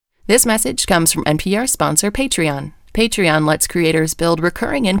This message comes from NPR sponsor Patreon. Patreon lets creators build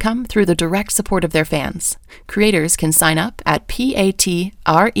recurring income through the direct support of their fans. Creators can sign up at patreon.com.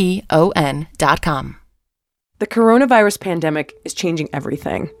 The coronavirus pandemic is changing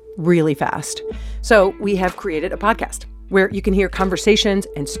everything really fast. So we have created a podcast where you can hear conversations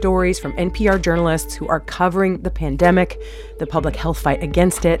and stories from NPR journalists who are covering the pandemic, the public health fight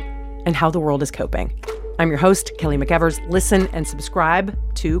against it, and how the world is coping. I'm your host, Kelly McEvers. Listen and subscribe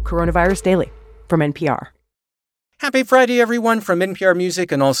to Coronavirus Daily from NPR. Happy Friday, everyone. From NPR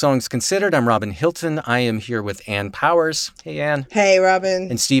Music and All Songs Considered, I'm Robin Hilton. I am here with Ann Powers. Hey, Ann. Hey,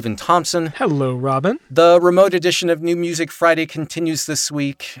 Robin. And Stephen Thompson. Hello, Robin. The remote edition of New Music Friday continues this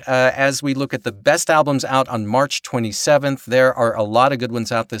week as we look at the best albums out on March 27th. There are a lot of good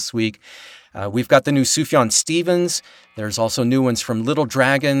ones out this week. We've got the new Sufjan Stevens. There's also new ones from Little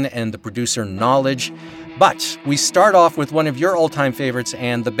Dragon and the producer Knowledge. But we start off with one of your all-time favorites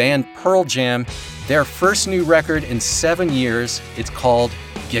and the band Pearl Jam. Their first new record in 7 years. It's called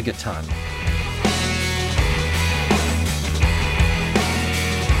Gigaton.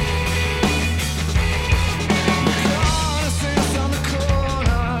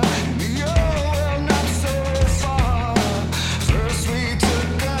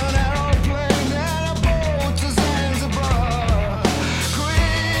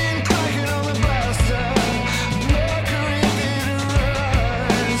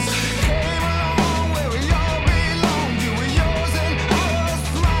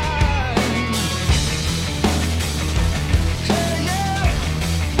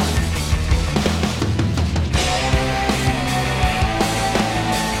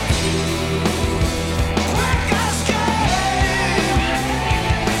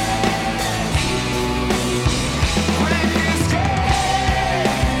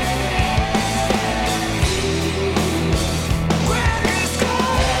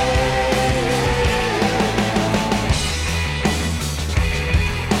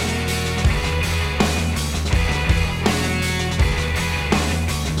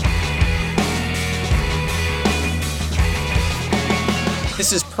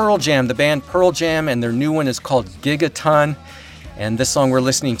 This is Pearl Jam, the band Pearl Jam, and their new one is called Gigaton. And this song we're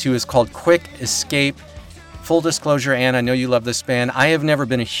listening to is called Quick Escape. Full disclosure, Ann, I know you love this band. I have never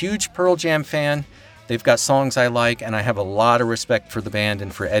been a huge Pearl Jam fan. They've got songs I like, and I have a lot of respect for the band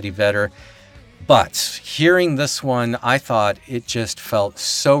and for Eddie Vedder. But hearing this one, I thought it just felt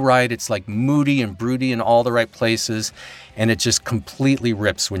so right. It's like moody and broody in all the right places, and it just completely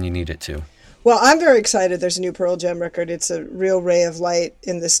rips when you need it to. Well, I'm very excited. There's a new Pearl Jam record. It's a real ray of light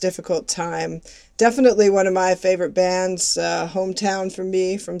in this difficult time. Definitely one of my favorite bands, hometown for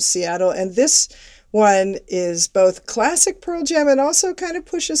me, from Seattle. And this one is both classic Pearl Jam and also kind of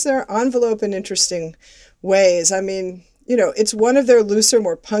pushes their envelope in interesting ways. I mean, you know, it's one of their looser,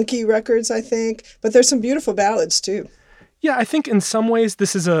 more punky records, I think. But there's some beautiful ballads, too. Yeah, I think in some ways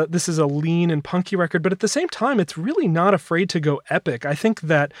this is a lean and punky record, but at the same time, it's really not afraid to go epic. I think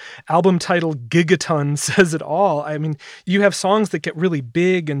that album title Gigaton says it all. I mean, you have songs that get really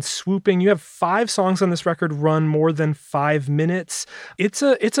big and swooping. You have 5 songs on this record run more than 5 minutes. It's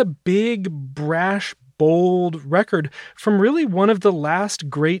a big, brash, bold record from really one of the last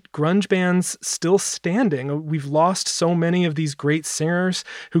great grunge bands still standing. We've lost so many of these great singers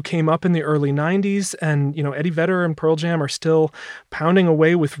who came up in the early 90s, and you know, Eddie Vedder and Pearl Jam are still pounding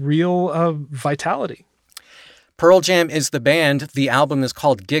away with real vitality. Pearl Jam is the band. The album is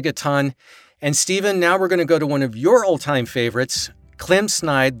called Gigaton. And Stephen, now we're going to go to one of your all-time favorites, Clem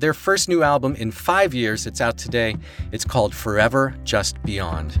Snide, their first new album in 5 years. It's out today. It's called Forever Just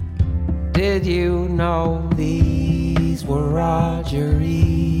Beyond. Did you know these were Roger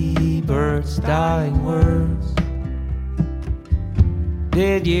Ebert's dying words?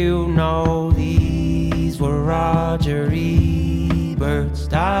 Did you know these were Roger Ebert's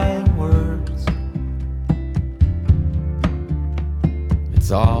dying words?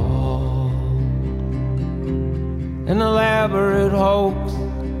 It's all an elaborate hoax.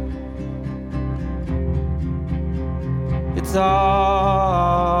 It's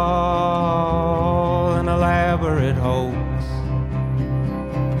all an elaborate hoax.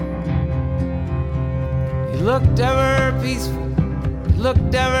 He looked ever peaceful, he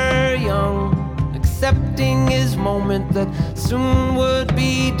looked ever young, accepting his moment that soon would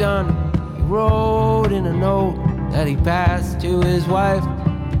be done. He wrote in a note that he passed to his wife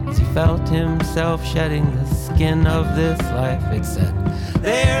as he felt himself shedding the skin of this life. It said,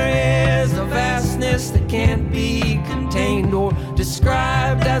 there is a vastness that can't be contained or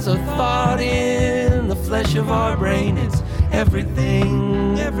described as a thought in the flesh of our brain. It's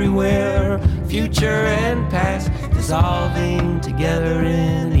everything, everywhere, future and past, dissolving together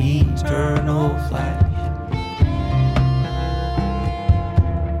in each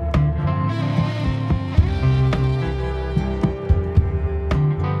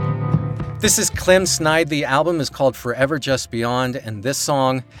This is Clem Snide. The album is called Forever Just Beyond, and this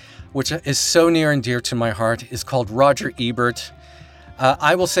song, which is so near and dear to my heart, is called Roger Ebert.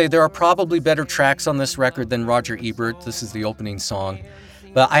 I will say there are probably better tracks on this record than Roger Ebert. This is the opening song,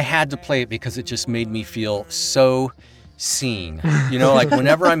 but I had to play it because it just made me feel so seen. You know, like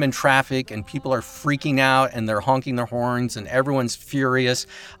whenever I'm in traffic and people are freaking out and they're honking their horns and everyone's furious,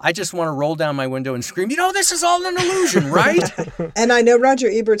 I just want to roll down my window and scream, you know, this is all an illusion, right? And I know Roger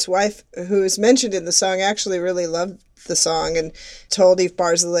Ebert's wife, who is mentioned in the song, actually really loved the song and told Eve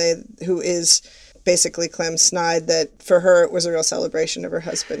Barzilay, who is basically Clem Snide, that for her it was a real celebration of her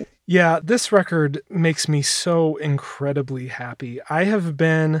husband. Yeah, this record makes me so incredibly happy. I have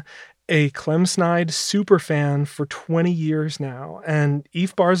been a Clem Snide super fan for 20 years now, and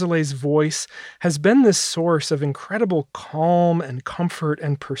Eve Barzilay's voice has been this source of incredible calm and comfort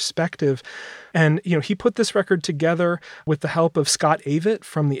and perspective. And, you know, he put this record together with the help of Scott Avett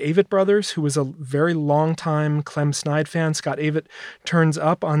from the Avett Brothers, who was a very long-time Clem Snide fan. Scott Avett turns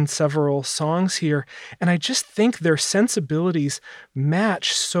up on several songs here, and I just think their sensibilities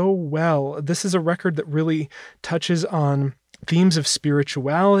match so well. This is a record that really touches on themes of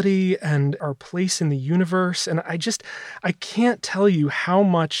spirituality and our place in the universe. And I can't tell you how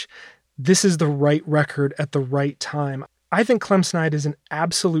much this is the right record at the right time. I think Clem Snide is an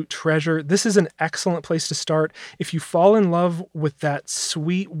absolute treasure. This is an excellent place to start. If you fall in love with that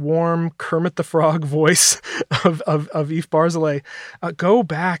sweet, warm Kermit the Frog voice of Eve Barzilay, go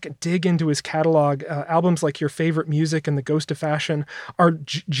back, dig into his catalog. Albums like Your Favorite Music and The Ghost of Fashion are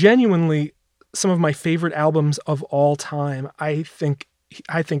genuinely some of my favorite albums of all time. I think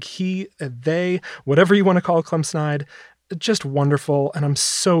he, they, whatever you want to call Clem Snide, just wonderful. And I'm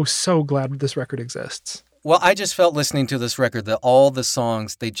so glad this record exists. Well, I just felt listening to this record that all the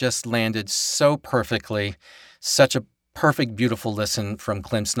songs, they just landed so perfectly. Such a perfect, beautiful listen from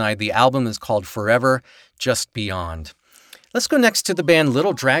Clem Snide. The album is called Forever Just Beyond. Let's go next to the band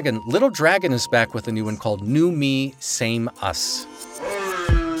Little Dragon. Little Dragon is back with a new one called New Me, Same Us.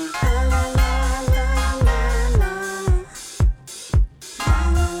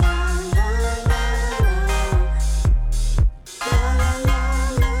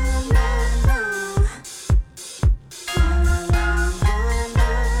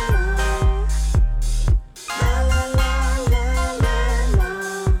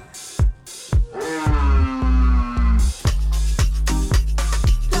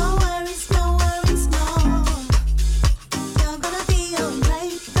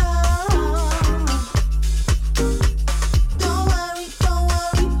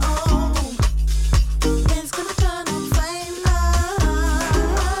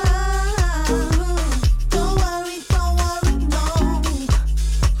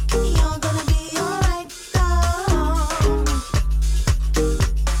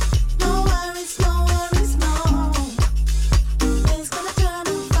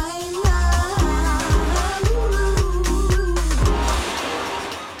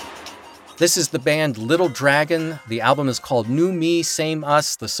 This is the band Little Dragon. The album is called New Me, Same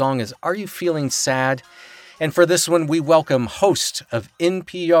Us. The song is Are You Feeling Sad? And for this one, we welcome host of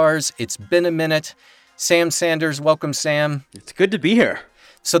NPR's It's Been a Minute, Sam Sanders. Welcome, Sam. It's good to be here.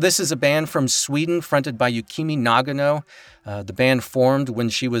 So this is a band from Sweden fronted by Yukimi Nagano. The band formed when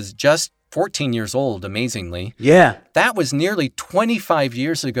she was just 14 years old, amazingly. Yeah. That was nearly 25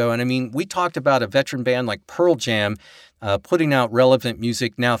 years ago. And I mean, we talked about a veteran band like Pearl Jam putting out relevant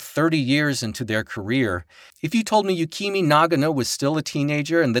music now 30 years into their career. If you told me Yukimi Nagano was still a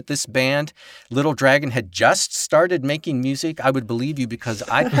teenager and that this band, Little Dragon, had just started making music, I would believe you because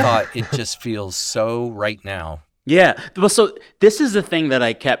I thought it just feels so right now. Yeah. Well, so this is the thing that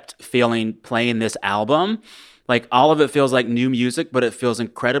I kept feeling playing this album. Like, all of it feels like new music, but it feels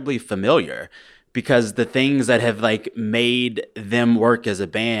incredibly familiar because the things that have, like, made them work as a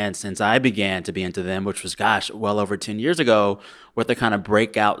band since I began to be into them, which was, well over 10 years ago with the kind of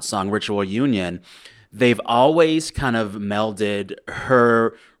breakout song Ritual Union, they've always kind of melded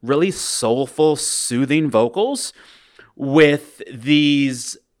her really soulful, soothing vocals with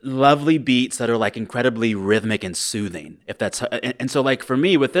these lovely beats that are like incredibly rhythmic and soothing, if that's, and so like for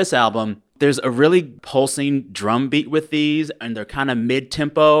me with this album, there's a really pulsing drum beat with these and they're kind of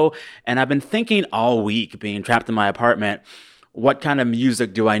mid-tempo. And I've been thinking all week being trapped in my apartment, what kind of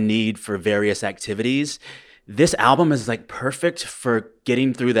music do I need for various activities? This album is like perfect for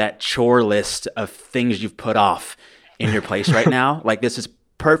getting through that chore list of things you've put off in your place right now. Like, this is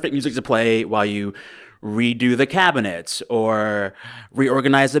perfect music to play while you redo the cabinets or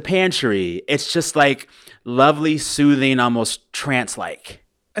reorganize the pantry. It's just like lovely, soothing, almost trance-like.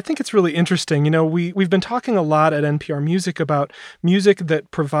 I think it's really interesting. You know, we've been talking a lot at NPR Music about music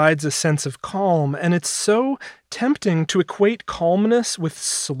that provides a sense of calm, and it's so tempting to equate calmness with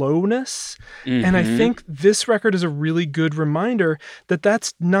slowness. Mm-hmm. And I think this record is a really good reminder that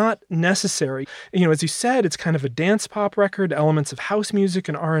that's not necessary. You know, as you said, it's kind of a dance pop record, elements of house music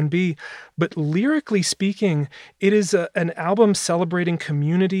and R&B, but lyrically speaking, it is an album celebrating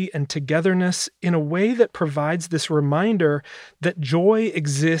community and togetherness in a way that provides this reminder that joy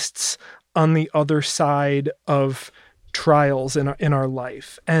exists on the other side of trials in our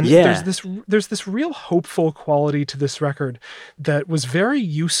life. And there's this real hopeful quality to this record that was very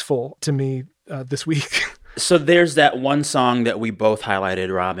useful to me this week. So there's that one song that we both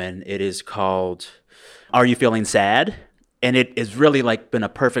highlighted, Robin. It is called Are You Feeling Sad? And it has really like been a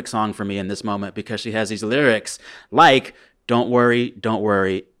perfect song for me in this moment because she has these lyrics like, don't worry,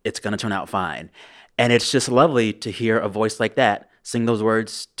 it's going to turn out fine. And it's just lovely to hear a voice like that sing those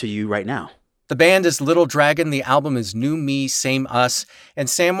words to you right now. The band is Little Dragon. The album is New Me, Same Us. And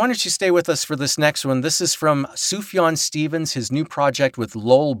Sam, why don't you stay with us for this next one? This is from Sufjan Stevens, his new project with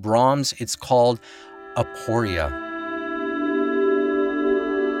Lowell Brahms. It's called Aporia.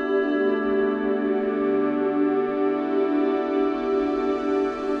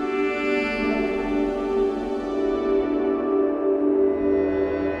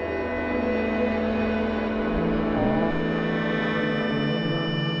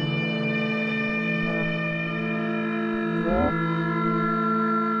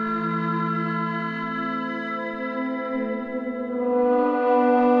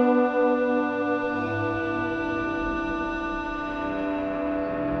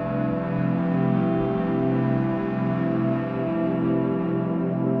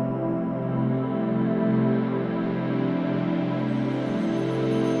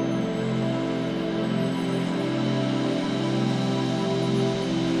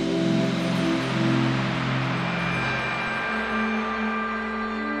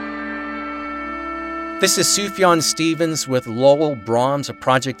 This is Sufjan Stevens with Lowell Brahms, a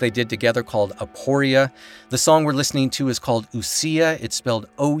project they did together called Aporia. The song we're listening to is called Ousia. It's spelled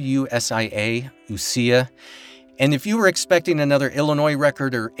O-U-S-I-A, Ousia. And if you were expecting another Illinois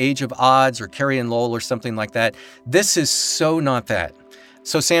record or Age of Odds or Carrie and Lowell or something like that, this is so not that.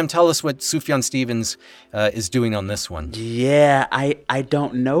 So Sam, tell us what Sufjan Stevens is doing on this one. Yeah, I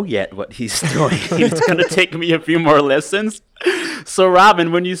don't know yet what he's doing. It's going to take me a few more listens. So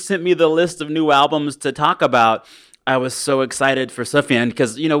Robin, when you sent me the list of new albums to talk about, I was so excited for Sufjan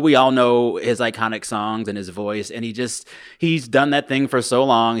because, you know, we all know his iconic songs and his voice, and he's done that thing for so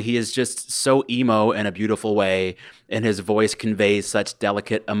long. He is just so emo in a beautiful way, and his voice conveys such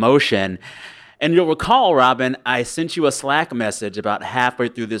delicate emotion. And you'll recall, Robin, I sent you a Slack message about halfway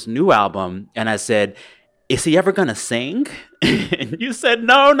through this new album, and I said, is he ever going to sing? And you said,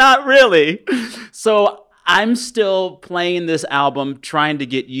 no, not really. So I'm still playing this album, trying to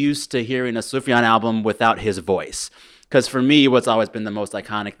get used to hearing a Sufjan album without his voice. Because for me, what's always been the most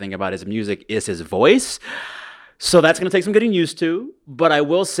iconic thing about his music is his voice. So that's going to take some getting used to. But I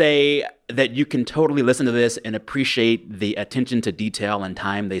will say that you can totally listen to this and appreciate the attention to detail and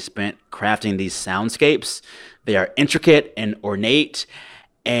time they spent crafting these soundscapes. They are intricate and ornate.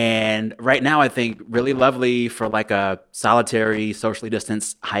 And right now, I think really lovely for like a solitary, socially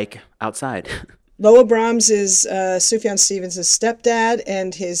distanced hike outside. Lowell Brahms is Sufjan Stevens' stepdad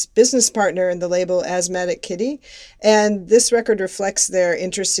and his business partner in the label Asthmatic Kitty. And this record reflects their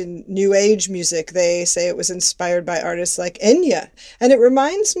interest in new age music. They say it was inspired by artists like Enya. And it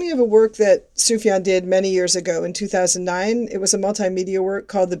reminds me of a work that Sufjan did many years ago in 2009. It was a multimedia work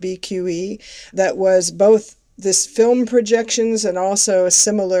called the BQE that was both this film projections and also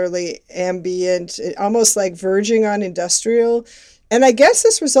similarly ambient, almost like verging on industrial. And I guess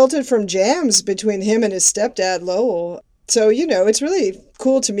this resulted from jams between him and his stepdad, Lowell. So, you know, it's really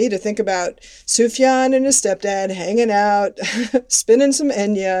cool to me to think about Sufjan and his stepdad hanging out, spinning some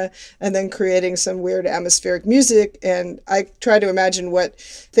Enya, and then creating some weird atmospheric music. And I try to imagine what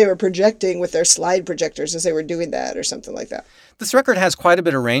they were projecting with their slide projectors as they were doing that or something like that. This record has quite a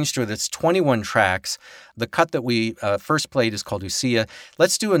bit of range to it. It's 21 tracks. The cut that we first played is called Ousia.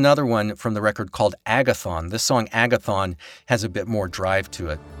 Let's do another one from the record called Agathon. This song, Agathon, has a bit more drive to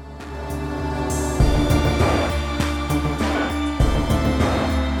it.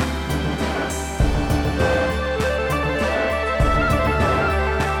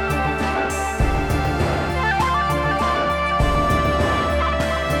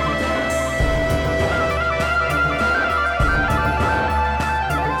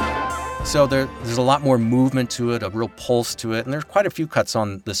 So there's a lot more movement to it, a real pulse to it, and there's quite a few cuts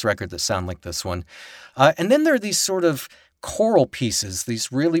on this record that sound like this one. And then there are these sort of choral pieces,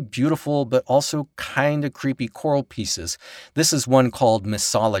 these really beautiful but also kind of creepy choral pieces. This is one called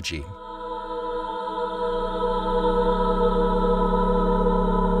Mythology.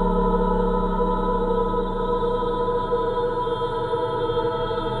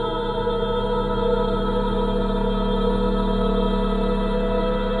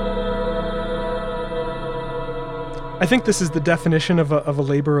 I think this is the definition of a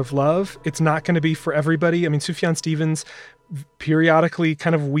labor of love. It's not going to be for everybody. I mean, Sufjan Stevens periodically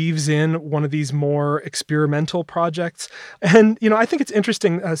kind of weaves in one of these more experimental projects. And, I think it's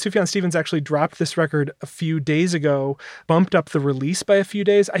interesting. Sufjan Stevens actually dropped this record a few days ago, bumped up the release by a few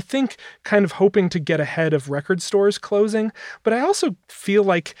days, I think kind of hoping to get ahead of record stores closing. But I also feel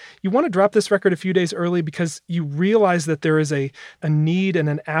like you want to drop this record a few days early because you realize that there is a need and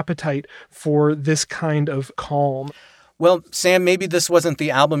an appetite for this kind of calm. Well, Sam, maybe this wasn't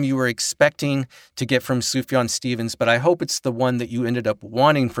the album you were expecting to get from Sufjan Stevens, but I hope it's the one that you ended up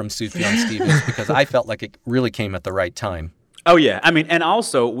wanting from Sufjan Stevens, because I felt like it really came at the right time. Oh, yeah. I mean, and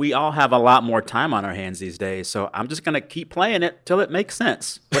also, we all have a lot more time on our hands these days, so I'm just going to keep playing it till it makes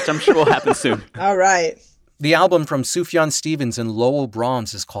sense, which I'm sure will happen soon. All right. The album from Sufjan Stevens and Lowell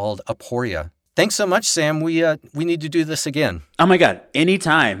Brahms is called Aporia. Thanks so much, Sam. We need to do this again. Oh, my God.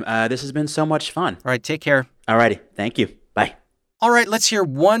 Anytime. This has been so much fun. All right, take care. All righty. Thank you. Bye. All right, let's hear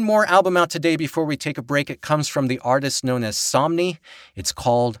one more album out today before we take a break. It comes from the artist known as Somni. It's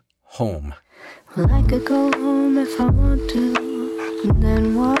called Home. Well, I could go home if I want to, and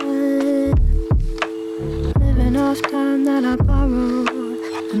then what? Living off time that I borrowed,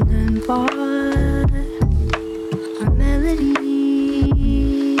 and then bought. My melodies,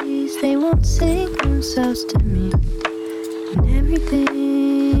 they won't sing themselves to me, and everything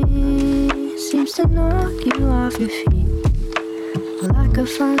seems to knock you off your feet. Well, I could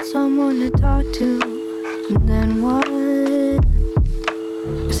find someone to talk to, and then what?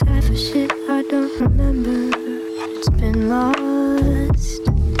 There's half a shit I don't remember. It's been lost.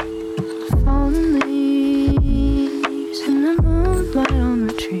 Falling leaves and the moonlight on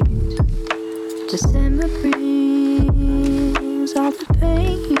the trees. December brings all the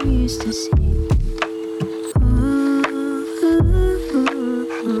pain you used to see.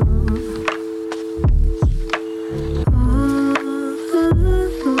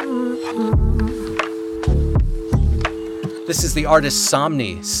 This is the artist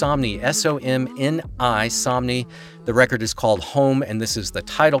Somni, Somni, S-O-M-N-I, Somni. The record is called Home, and this is the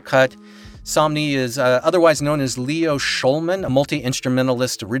title cut. Somni is otherwise known as Leo Schulman, a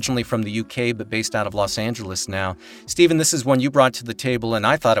multi-instrumentalist originally from the UK but based out of Los Angeles now. Stephen, this is one you brought to the table, and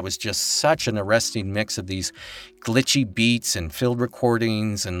I thought it was just such an arresting mix of these glitchy beats and field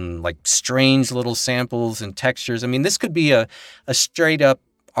recordings and like strange little samples and textures. I mean, this could be a straight-up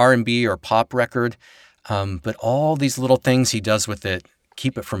R&B or pop record. But all these little things he does with it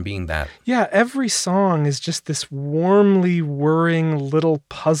keep it from being that. Yeah, every song is just this warmly whirring little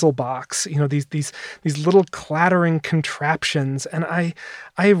puzzle box, these little clattering contraptions. And I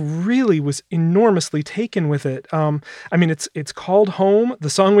really was enormously taken with it. It's called Home. The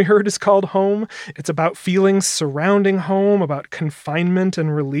song we heard is called Home. It's about feelings surrounding home, about confinement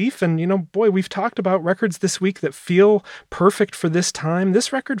and relief. And, boy, we've talked about records this week that feel perfect for this time.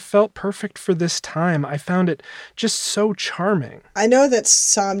 This record felt perfect for this time. I found it just so charming. I know that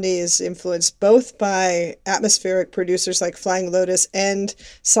Somni is influenced both by atmospheric producers like Flying Lotus and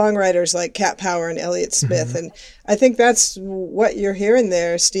songwriters like Cat Power and Elliott Smith. Mm-hmm. And I think that's what you're hearing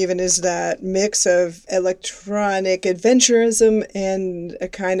there, Stephen, is that mix of electronic adventurism and a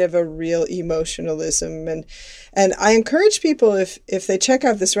kind of a real emotionalism. And I encourage people, if they check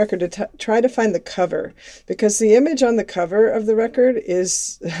out this record, to try to find the cover, because the image on the cover of the record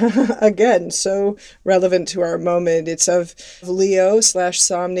is, again, so relevant to our moment. It's of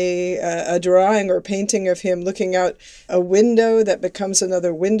Leo/Somni, a drawing or painting of him looking out a window that becomes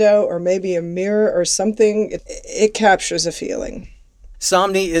another window, or maybe a mirror or something. It captures a feeling.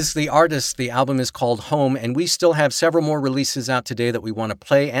 Somni is the artist. The album is called Home, and we still have several more releases out today that we want to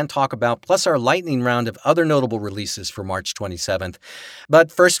play and talk about, plus our lightning round of other notable releases for March 27th.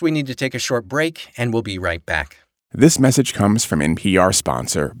 But first, we need to take a short break, and we'll be right back. This message comes from NPR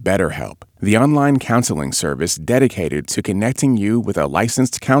sponsor BetterHelp, the online counseling service dedicated to connecting you with a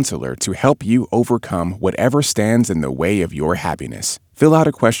licensed counselor to help you overcome whatever stands in the way of your happiness. Fill out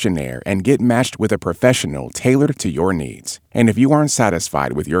a questionnaire and get matched with a professional tailored to your needs. And if you aren't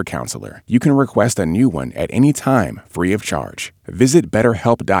satisfied with your counselor, you can request a new one at any time, free of charge. Visit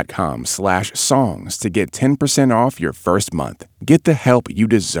BetterHelp.com/songs to get 10% off your first month. Get the help you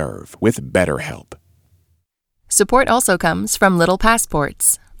deserve with BetterHelp. Support also comes from Little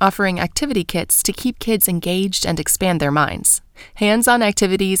Passports. offering activity kits to keep kids engaged and expand their minds. Hands-on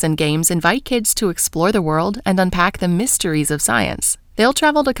activities and games invite kids to explore the world and unpack the mysteries of science. They'll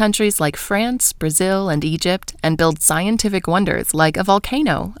travel to countries like France, Brazil, and Egypt and build scientific wonders like a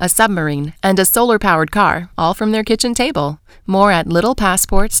volcano, a submarine, and a solar-powered car, all from their kitchen table. More at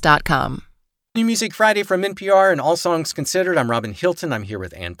littlepassports.com. New Music Friday from NPR and All Songs Considered. I'm Robin Hilton. I'm here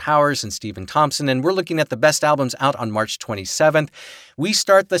with Ann Powers and Stephen Thompson, and we're looking at the best albums out on March 27th. We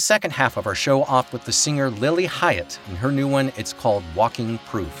start the second half of our show off with the singer Lily Hiatt, and her new one, it's called Walking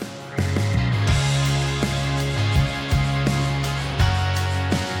Proof.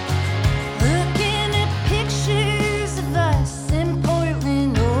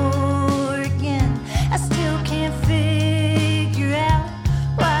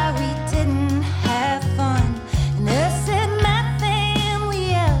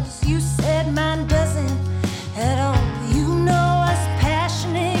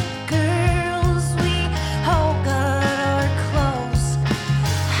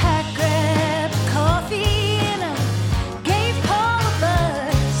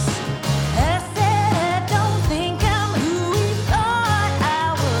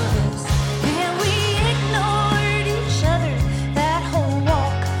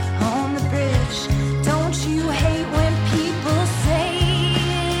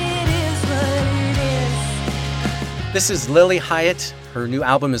 This is Lily Hiatt. Her new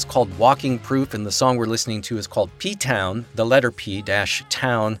album is called Walking Proof, and the song we're listening to is called P-Town, the letter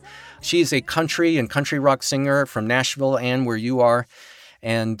P-Town. She is a country and country rock singer from Nashville, and where you are,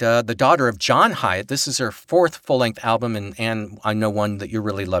 and the daughter of John Hiatt. This is her fourth full-length album, and I know one that you're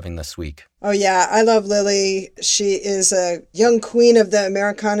really loving this week. Oh, yeah. I love Lily. She is a young queen of the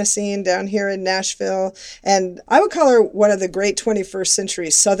Americana scene down here in Nashville. And I would call her one of the great 21st century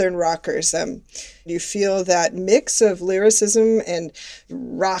Southern rockers. You feel that mix of lyricism and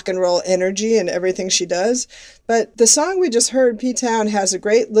rock and roll energy in everything she does. But the song we just heard, P-Town, has a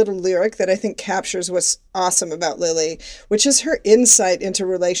great little lyric that I think captures what's awesome about Lily, which is her insight into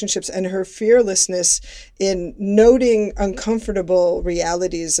relationships and her fearlessness in noting uncomfortable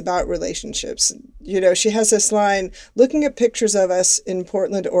realities about relationships. You know, she has this line, looking at pictures of us in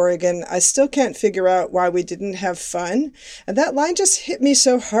Portland, Oregon, I still can't figure out why we didn't have fun. And that line just hit me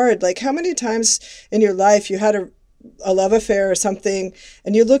so hard. Like, how many times in your life you had a love affair or something,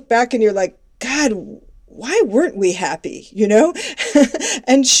 and you look back and you're like, God, why weren't we happy, you know?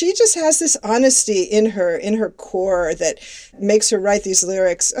 And she just has this honesty in her core that makes her write these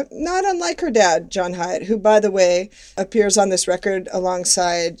lyrics, not unlike her dad, John Hiatt, who, by the way, appears on this record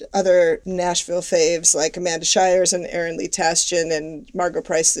alongside other Nashville faves like Amanda Shires and Aaron Lee Tasjan and Margo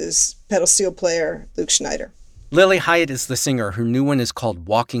Price's pedal steel player, Luke Schneider. Lily Hiatt is the singer. Her new one is called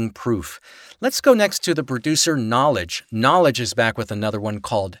Walking Proof. Let's go next to the producer Knowledge. Knowledge is back with another one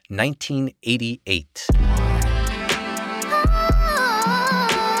called 1988.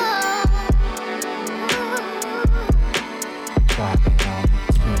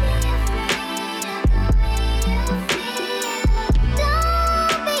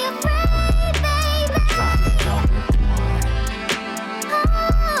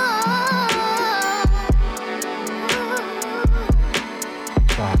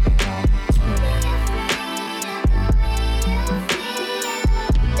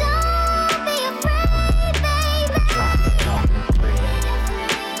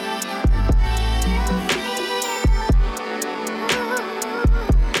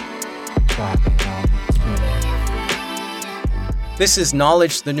 This is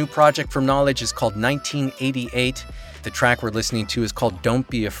Knowledge. The new project from Knowledge is called 1988. The track we're listening to is called Don't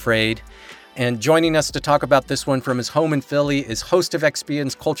Be Afraid. And joining us to talk about this one from his home in Philly is host of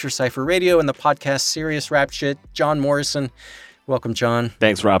XBN's Culture Cypher Radio and the podcast Serious Rap Shit, John Morrison. Welcome, John.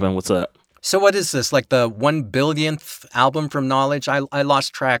 Thanks, Robin. What's up? So what is this, like the 1 billionth album from Knowledge? I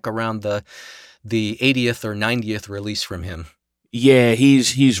lost track around the 80th or 90th release from him. Yeah,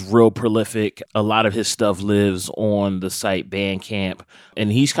 he's real prolific. A lot of his stuff lives on the site Bandcamp, and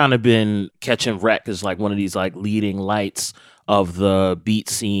he's kind of been catching wreck as like one of these like leading lights of the beat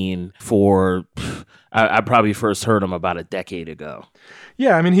scene for, I probably first heard him about a decade ago.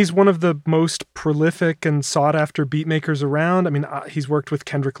 Yeah, I mean, he's one of the most prolific and sought-after beatmakers around. I mean, he's worked with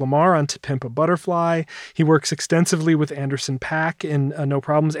Kendrick Lamar on To Pimp a Butterfly. He works extensively with Anderson .Paak in No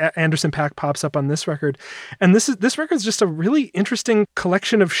Problems. Anderson .Paak pops up on this record. And this record is just a really interesting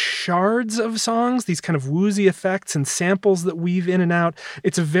collection of shards of songs, these kind of woozy effects and samples that weave in and out.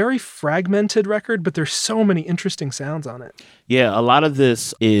 It's a very fragmented record, but there's so many interesting sounds on it. Yeah, a lot of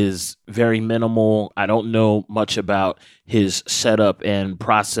this is very minimal. I don't know much about his setup and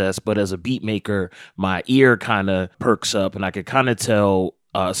process, but as a beat maker, my ear kind of perks up and I could kind of tell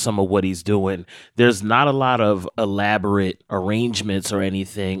some of what he's doing. There's not a lot of elaborate arrangements or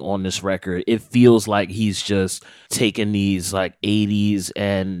anything on this record. It feels like he's just taking these like 80s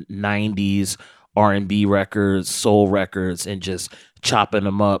and 90s R&B records, soul records, and just chopping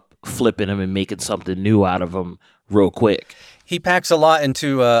them up, flipping them, and making something new out of them real quick. He packs a lot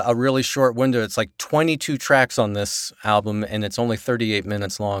into a really short window. It's like 22 tracks on this album, and it's only 38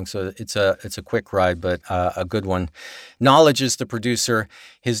 minutes long, so it's a quick ride, but a good one. Knowledge is the producer.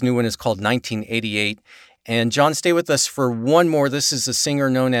 His new one is called 1988. And John, stay with us for one more. This is a singer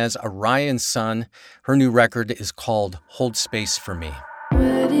known as Orion Sun. Her new record is called Hold Space for Me.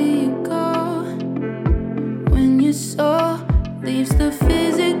 Where do you go when your soul leaves the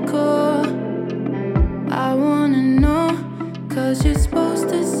physical? I wanna know, 'cause you're supposed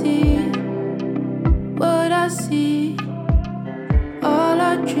to see what I see. All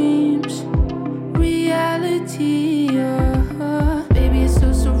our dreams, reality. Baby, it's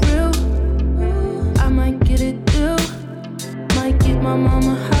so surreal. I might get it deal. Might give my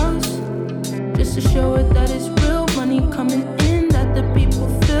mama a house just to show her that it's real. Money coming in that the people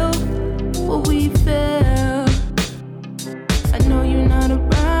feel what we feel. I know you're not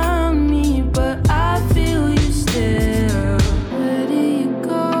around me, but I feel you still. Where do you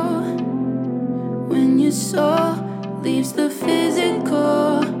go when your soul leaves the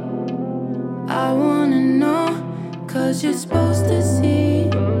physical? I wanna know, 'cause you're supposed to see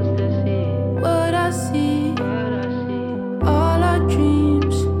what I see. All our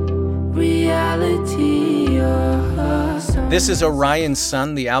dreams, reality. This is Orion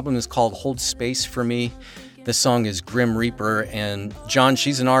Sun. The album is called Hold Space for Me. The song is Grim Reaper. And John,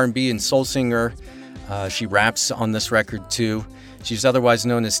 she's an R&B and soul singer. She raps on this record too. She's otherwise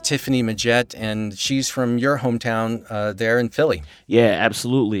known as Tiffany Majette, and she's from your hometown there in Philly. Yeah,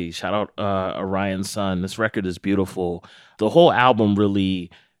 absolutely. Shout out Orion Sun. This record is beautiful. The whole album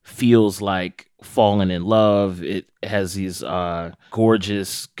really feels like falling in love. It has these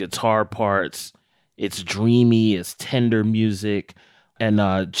gorgeous guitar parts. It's dreamy, it's tender music.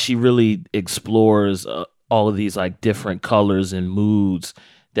 And she really explores all of these like different colors and moods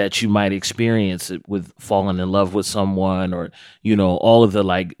that you might experience it with falling in love with someone, or, you know, all of the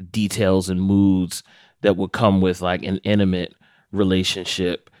like details and moods that would come with like an intimate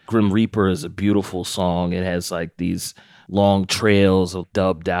relationship. Grim Reaper is a beautiful song. It has like these long trails of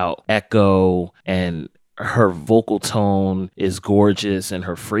dubbed out echo, and her vocal tone is gorgeous and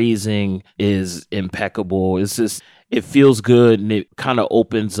her phrasing is impeccable. It's just, it feels good, and it kind of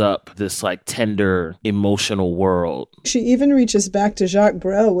opens up this like tender emotional world. She even reaches back to Jacques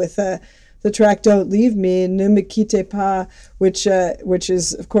Brel with the track Don't Leave Me, Ne me quitte pas, which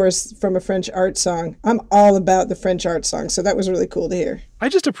is, of course, from a French art song. I'm all about the French art song, so that was really cool to hear. I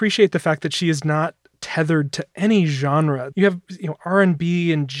just appreciate the fact that she is not tethered to any genre. You have,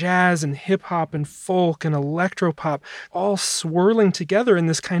 R&B and jazz and hip hop and folk and electropop all swirling together in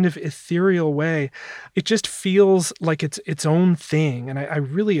this kind of ethereal way. It just feels like it's its own thing, and I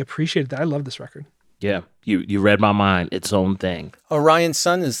really appreciate that. I love this record. Yeah, you read my mind. Its own thing. Orion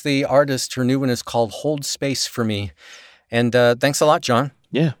Sun is the artist. Her new one is called Hold Space for Me. And thanks a lot, John.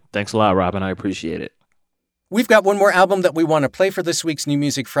 Yeah, thanks a lot, Robin. I appreciate it. We've got one more album that we want to play for this week's New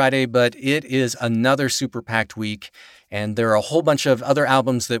Music Friday, but it is another super packed week, and there are a whole bunch of other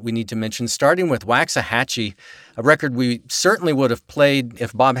albums that we need to mention, starting with Waxahachie, a record we certainly would have played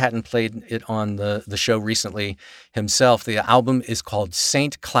if Bob hadn't played it on the show recently himself. The album is called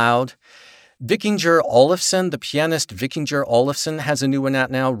Saint Cloud. Vikinger Olafsson, the pianist Vikinger Olafsson, has a new one out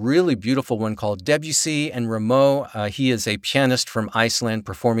now, really beautiful one called Debussy and Rameau. He is a pianist from Iceland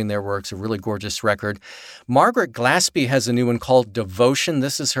performing their works, a really gorgeous record. Margaret Glaspie has a new one called Devotion.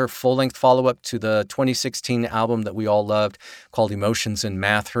 This is her full-length follow-up to the 2016 album that we all loved called Emotions in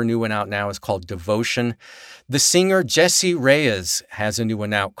Math. Her new one out now is called Devotion. The singer Jessie Reyes has a new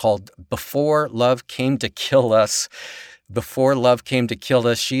one out called Before Love Came to Kill Us. Before Love Came to Kill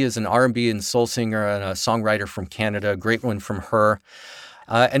Us. She is an R&B and soul singer and a songwriter from Canada. A great one from her.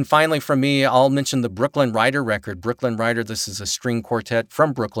 And finally, from me, I'll mention the Brooklyn Rider record. Brooklyn Rider, this is a string quartet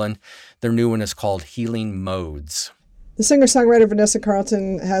from Brooklyn. Their new one is called Healing Modes. The singer-songwriter Vanessa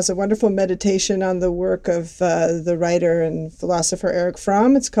Carlton has a wonderful meditation on the work of the writer and philosopher Erich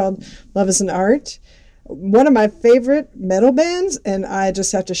Fromm. It's called Love is an Art. One of my favorite metal bands, and I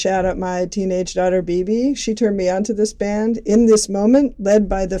just have to shout out my teenage daughter, Bibi. She turned me onto this band in this moment, led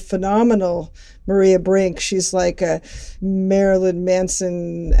by the phenomenal Maria Brink. She's like a Marilyn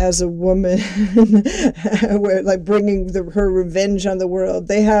Manson as a woman, like bringing her revenge on the world.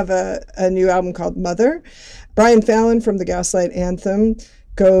 They have a new album called Mother. Brian Fallon from the Gaslight Anthem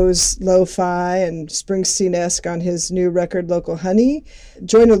goes lo-fi and Springsteen-esque on his new record, Local Honey.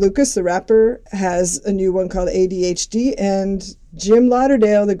 Joyner Lucas, the rapper, has a new one called ADHD. And Jim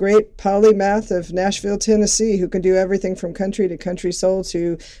Lauderdale, the great polymath of Nashville, Tennessee, who can do everything from country to country soul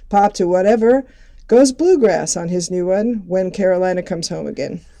to pop to whatever, goes bluegrass on his new one, When Carolina Comes Home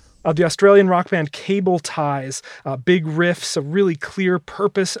Again. The Australian rock band Cable Ties, big riffs, a really clear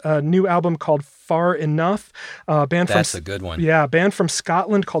purpose, a new album called Far Enough. That's a good one. Yeah, a band from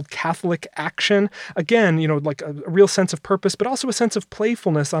Scotland called Catholic Action. Again, like a real sense of purpose, but also a sense of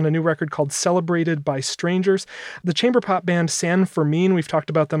playfulness on a new record called Celebrated by Strangers. The chamber pop band San Fermin, we've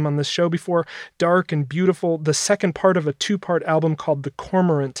talked about them on this show before, dark and beautiful. The second part of a two-part album called The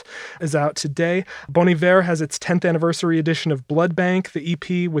Cormorant is out today. Bon Iver has its 10th anniversary edition of Blood Bank, the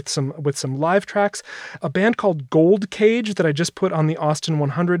EP with some live tracks. A band called Gold Cage that I just put on the Austin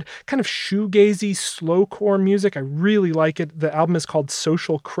 100, kind of shoegazy, slowcore music. I really like it. The album is called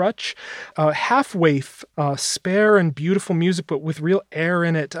Social Crutch. Half-Waif, spare and beautiful music, but with real air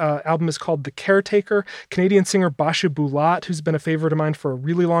in it. Album is called The Caretaker. Canadian singer Basha Bulat, who's been a favorite of mine for a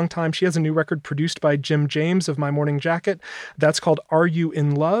really long time. She has a new record produced by Jim James of My Morning Jacket. That's called Are You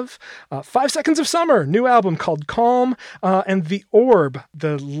in Love? 5 Seconds of Summer, new album called Calm. And The Orb,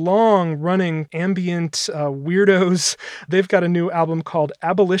 the long-running ambient weirdos, they've got a new album called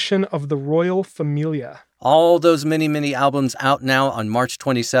Abolition of the Royal Familia. All those many, many albums out now on March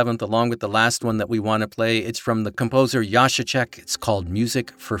 27th, along with the last one that we want to play. It's from the composer Yashacek. It's called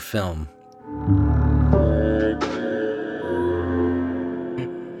Music for Film.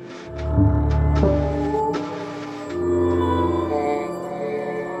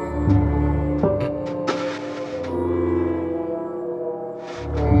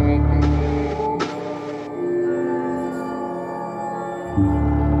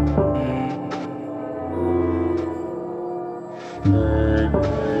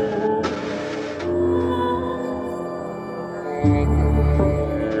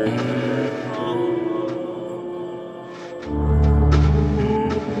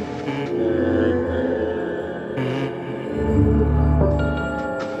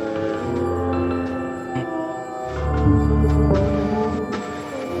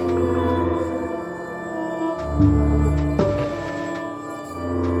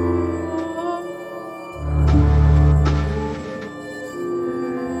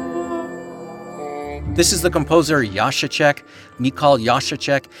 This is the composer Yashacek, Mikhail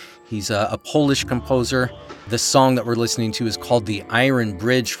Yashacek. He's a Polish composer. This song that we're listening to is called The Iron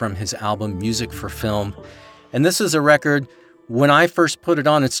Bridge from his album Music for Film. And this is a record, when I first put it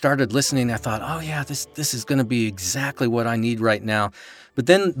on and started listening, I thought, oh yeah, this is going to be exactly what I need right now. But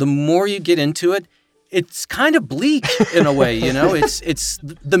then the more you get into it, it's kind of bleak in a way, It's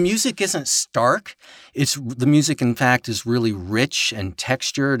the music isn't stark. The music, in fact, is really rich and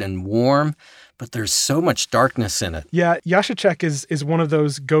textured and warm, but there's so much darkness in it. Yeah, Yashacek is one of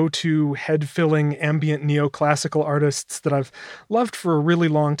those go-to head-filling ambient neoclassical artists that I've loved for a really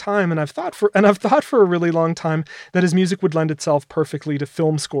long time, and I've thought for a really long time that his music would lend itself perfectly to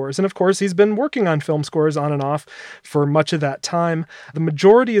film scores. And of course, he's been working on film scores on and off for much of that time. The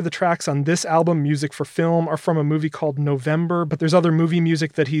majority of the tracks on this album, Music for Film, are from a movie called November, but there's other movie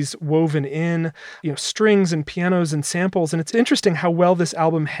music that he's woven in, strings and pianos and samples. And it's interesting how well this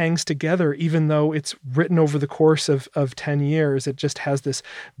album hangs together, even though it's written over the course of 10 years. It just has this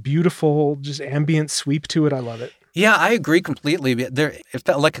beautiful, just ambient sweep to it. I love it. Yeah, I agree completely. It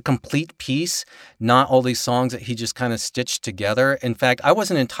felt like a complete piece, not all these songs that he just kind of stitched together. In fact, I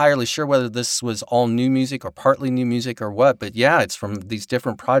wasn't entirely sure whether this was all new music or partly new music or what, but yeah, it's from these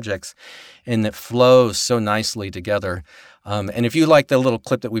different projects, and it flows so nicely together. And if you like the little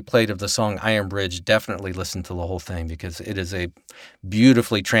clip that we played of the song Iron Bridge, definitely listen to the whole thing because it is a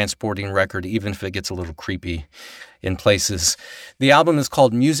beautifully transporting record, even if it gets a little creepy in places. The album is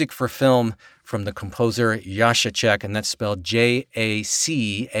called Music for Film from the composer Yashacek, and that's spelled Jacaszek,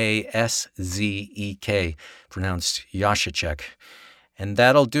 pronounced Yashacek. And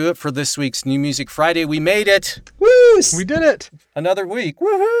that'll do it for this week's New Music Friday. We made it! Woo! We did it! Another week.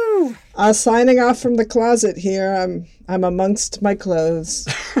 Woohoo! Signing off from the closet here. I'm amongst my clothes.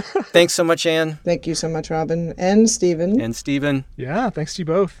 Thanks so much, Ann. Thank you so much, Robin. And Stephen. And Stephen. Yeah, thanks to you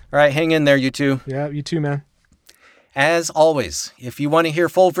both. All right, hang in there, you two. Yeah, you too, man. As always, if you want to hear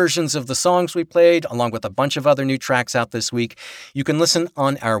full versions of the songs we played, along with a bunch of other new tracks out this week, you can listen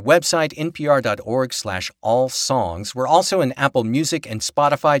on our website, npr.org/allsongs. We're also in Apple Music and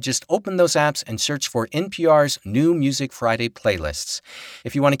Spotify. Just open those apps and search for NPR's New Music Friday playlists.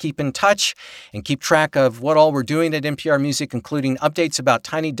 If you want to keep in touch and keep track of what all we're doing at NPR Music, including updates about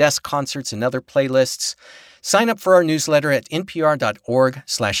Tiny Desk concerts and other playlists, Sign up for our newsletter at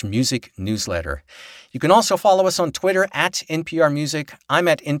npr.org/music-newsletter. You can also follow us on Twitter at NPR Music. I'm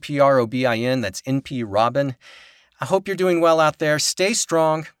at NPROBIN. That's NP Robin. I hope you're doing well out there. Stay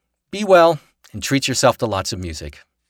strong, be well, and treat yourself to lots of music.